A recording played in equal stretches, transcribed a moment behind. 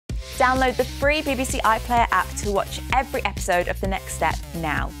Download the free BBC iPlayer app to watch every episode of The Next Step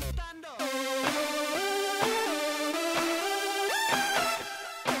now.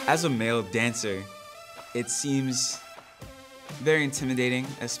 As a male dancer, it seems very intimidating,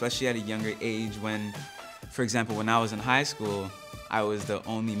 especially at a younger age when, for example, when I was in high school, I was the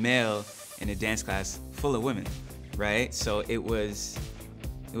only male in a dance class full of women, right? So it was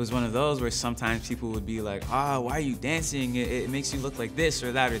one of those where sometimes people would be like, why are you dancing? It makes you look like this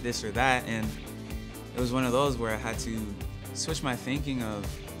or that or this or that. And it was one of those where I had to switch my thinking of,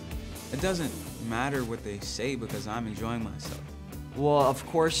 it doesn't matter what they say because I'm enjoying myself. Well, of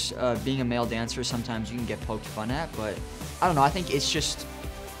course, being a male dancer, sometimes you can get poked fun at, but I don't know, I think it's just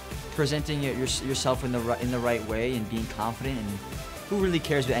presenting yourself in the right way and being confident, and who really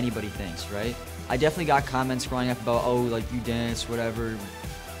cares what anybody thinks, right? I definitely got comments growing up about, oh, like you dance, whatever,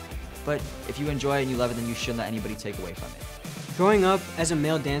 but if you enjoy it and you love it, then you shouldn't let anybody take away from it. Growing up as a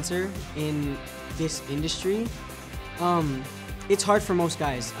male dancer in this industry, it's hard for most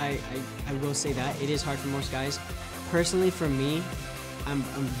guys. I will say that, it is hard for most guys. Personally, for me, I'm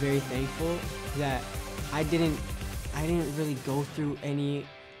very thankful that I didn't really go through any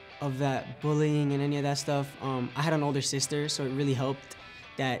of that bullying and any of that stuff. I had an older sister, so it really helped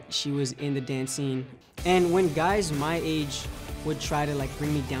that she was in the dance scene. And when guys my age would try to like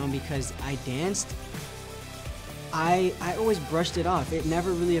bring me down because I danced, I always brushed it off. It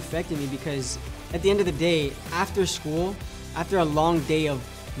never really affected me because at the end of the day, after school, after a long day of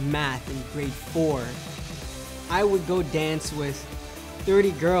math in grade 4, I would go dance with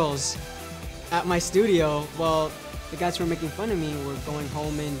 30 girls at my studio while the guys who were making fun of me were going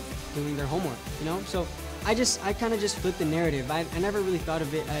home and doing their homework, you know? So I kind of just flipped the narrative. I never really thought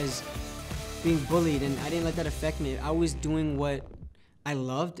of it as being bullied, and I didn't let that affect me. I was doing what I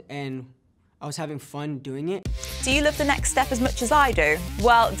loved and I was having fun doing it. Do you love The Next Step as much as I do?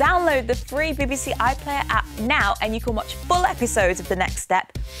 Well, download the free BBC iPlayer app now and you can watch full episodes of The Next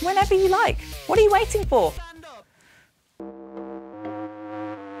Step whenever you like. What are you waiting for?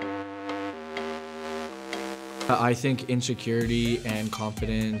 I think insecurity and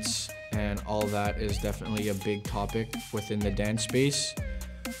confidence and all that is definitely a big topic within the dance space.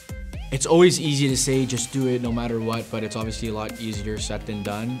 It's always easy to say just do it no matter what, but it's obviously a lot easier said than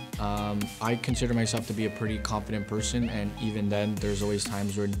done. I consider myself to be a pretty confident person, and even then there's always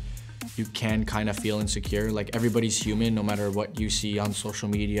times when you can kind of feel insecure. Like, everybody's human no matter what you see on social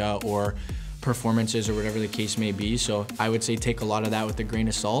media or performances or whatever the case may be, so I would say take a lot of that with a grain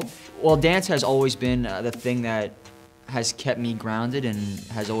of salt. Well, dance has always been the thing that has kept me grounded and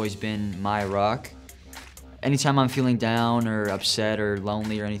has always been my rock. Anytime I'm feeling down or upset or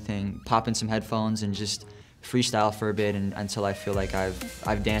lonely or anything, pop in some headphones and just freestyle for a bit until I feel like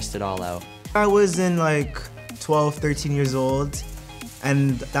I've danced it all out. I was in like 12, 13 years old,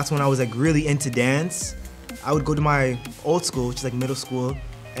 and that's when I was like really into dance. I would go to my old school, which is like middle school,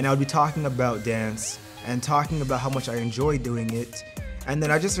 and I would be talking about dance and talking about how much I enjoyed doing it. And then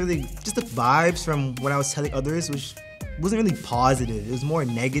just the vibes from when I was telling others, which wasn't really positive. It was more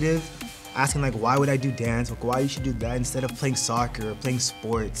negative, asking like, why would I do dance? Like, why you should do that instead of playing soccer or playing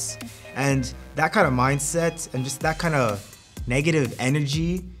sports? And that kind of mindset and just that kind of negative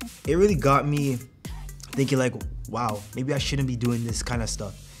energy, it really got me thinking like, wow, maybe I shouldn't be doing this kind of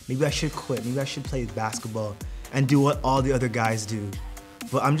stuff. Maybe I should quit. Maybe I should play basketball and do what all the other guys do.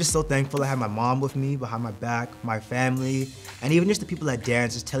 But I'm just so thankful I have my mom with me, behind my back, my family, and even just the people that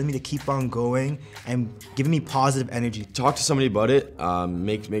dance, just telling me to keep on going and giving me positive energy. Talk to somebody about it,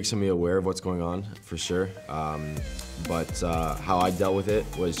 make somebody aware of what's going on, for sure. But how I dealt with it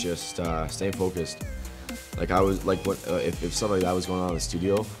was just staying focused. Like, I was like, if something like that was going on in the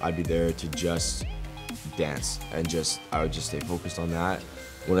studio, I'd be there to just dance and I would just stay focused on that.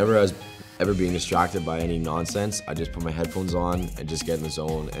 Whenever I was ever being distracted by any nonsense, I just put my headphones on and just get in the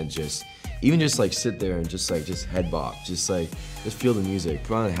zone and even just like sit there and just head bop, just feel the music,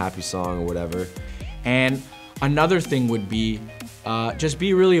 put on a happy song or whatever. And another thing would be just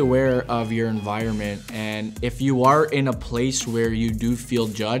be really aware of your environment, and if you are in a place where you do feel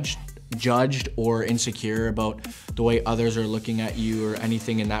judged or insecure about the way others are looking at you or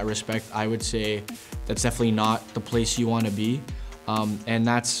anything in that respect, I would say that's definitely not the place you want to be.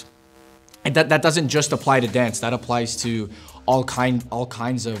 And that doesn't just apply to dance, that applies to all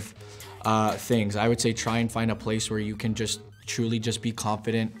kinds of things. I would say try and find a place where you can just truly just be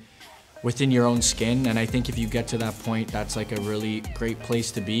confident within your own skin, and I think if you get to that point, that's like a really great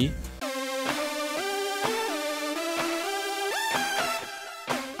place to be.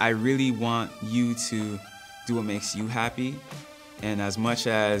 I really want you to do what makes you happy, and as much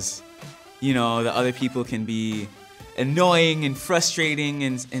as, you know, the other people can be annoying and frustrating,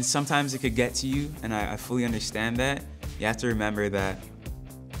 and sometimes it could get to you, and I fully understand that. You have to remember that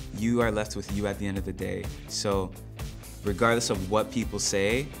you are left with you at the end of the day. So regardless of what people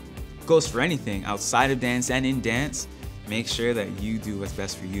say, goes for anything outside of dance and in dance, make sure that you do what's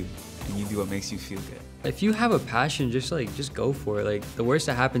best for you and you do what makes you feel good. If you have a passion, just go for it. Like, the worst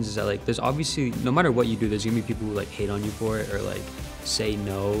that happens is that, like, there's obviously, no matter what you do, there's gonna be people who like hate on you for it or like say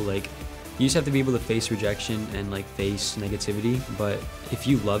no. Like, you just have to be able to face rejection and like face negativity. But if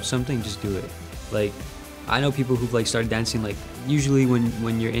you love something, just do it. Like, I know people who've like started dancing, like, usually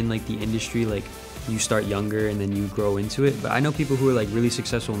when you're in like the industry, like, you start younger and then you grow into it. But I know people who are like really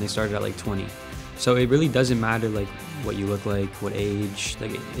successful when they started at like 20. So it really doesn't matter like what you look like, what age,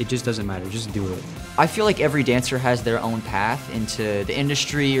 like it just doesn't matter, just do it. I feel like every dancer has their own path into the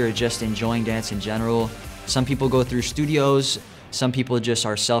industry or just enjoying dance in general. Some people go through studios, some people just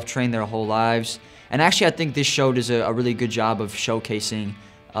are self-trained their whole lives. And actually I think this show does a really good job of showcasing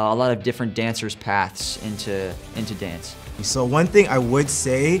a lot of different dancers' paths into dance. So one thing I would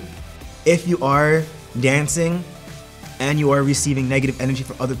say, if you are dancing and you are receiving negative energy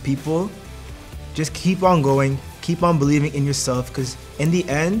from other people, just keep on going, keep on believing in yourself, because in the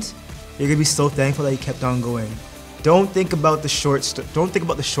end, you're gonna be so thankful that you kept on going. Don't think about the short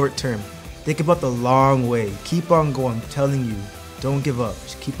term. Think about the long way. Keep on going, I'm telling you. Don't give up,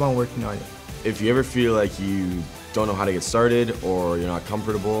 just keep on working on it. If you ever feel like you don't know how to get started or you're not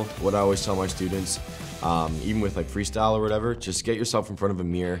comfortable, what I always tell my students, even with like freestyle or whatever, just get yourself in front of a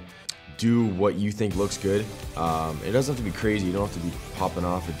mirror, do what you think looks good. It doesn't have to be crazy, you don't have to be popping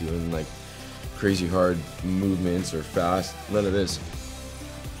off or doing like crazy hard movements or fast, none of this.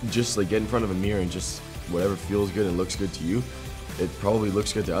 Just like get in front of a mirror and just whatever feels good and looks good to you, it probably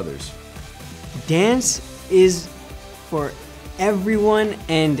looks good to others. Dance is for everyone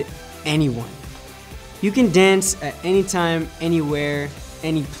and anyone. You can dance at any time, anywhere,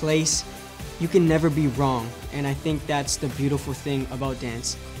 any place. You can never be wrong, and I think that's the beautiful thing about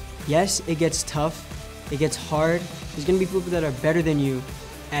dance. Yes, it gets tough, it gets hard. There's gonna be people that are better than you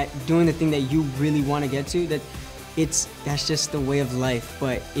at doing the thing that you really want to get to. That's just the way of life.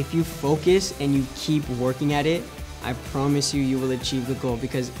 But if you focus and you keep working at it, I promise you, you will achieve the goal,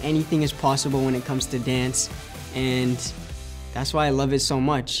 because anything is possible when it comes to dance, and that's why I love it so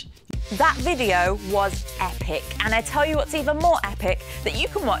much. That video was epic, and I tell you what's even more epic, that you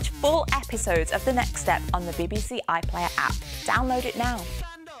can watch full episodes of The Next Step on the BBC iPlayer app. Download it now.